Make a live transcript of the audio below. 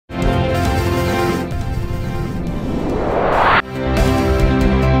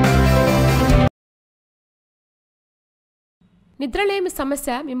నిద్రలేమి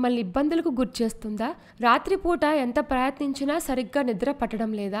సమస్య మిమ్మల్ని ఇబ్బందులకు గురిచేస్తుందా? రాత్రిపూట ఎంత ప్రయత్నించినా సరిగ్గా నిద్ర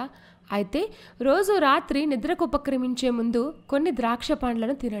పట్టడం లేదా? అయితే రోజు రాత్రి నిద్రకు ఉపక్రమించే ముందు కొన్ని ద్రాక్ష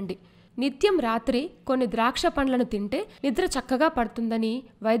పండ్లను తినండి. నిత్యం రాత్రి కొన్ని ద్రాక్ష పండ్లను తింటే నిద్ర చక్కగా పడుతుందని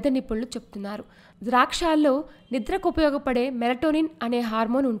వైద్య నిపుణులు చెప్తున్నారు. ద్రాక్షాల్లో నిద్రకు ఉపయోగపడే మెలటోనిన్ అనే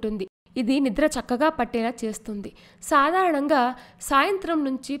హార్మోన్ ఉంటుంది. ఇది నిద్ర చక్కగా పట్టేలా చేస్తుంది. సాధారణంగా సాయంత్రం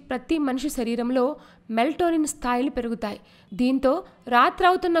నుంచి ప్రతి మనిషి శరీరంలో మెలటోనిన్ స్థాయిలు పెరుగుతాయి. దీంతో రాత్రి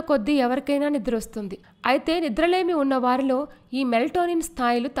అవుతున్న కొద్దీ ఎవరికైనా నిద్ర వస్తుంది. అయితే నిద్రలేమి ఉన్న వారిలో ఈ మెలటోనిన్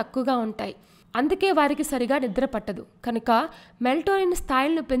స్థాయిలు తక్కువగా ఉంటాయి. అందుకే వారికి సరిగా నిద్ర పట్టదు. కనుక మెలటోనిన్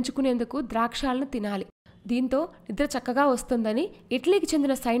స్థాయిలను పెంచుకునేందుకు ద్రాక్షాలను తినాలి. దీంతో నిద్ర చక్కగా వస్తుందని ఇటలీకి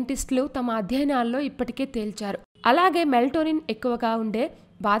చెందిన సైంటిస్టులు తమ అధ్యయనాల్లో ఇప్పటికే తేల్చారు. అలాగే మెలటోనిన్ ఎక్కువగా ఉండే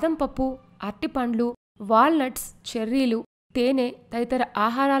బాదం పప్పు, అరటిపండ్లు, వాల్నట్స్, చెర్రీలు, తేనె తదితర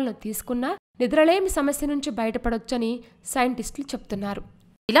ఆహారాలను తీసుకున్నా నిద్రలేమి సమస్య నుంచి బయటపడొచ్చని సైంటిస్టులు చెప్తున్నారు.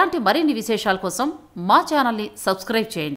 ఇలాంటి మరిన్ని విశేషాల కోసం మా ఛానల్ని సబ్స్క్రైబ్ చేయండి.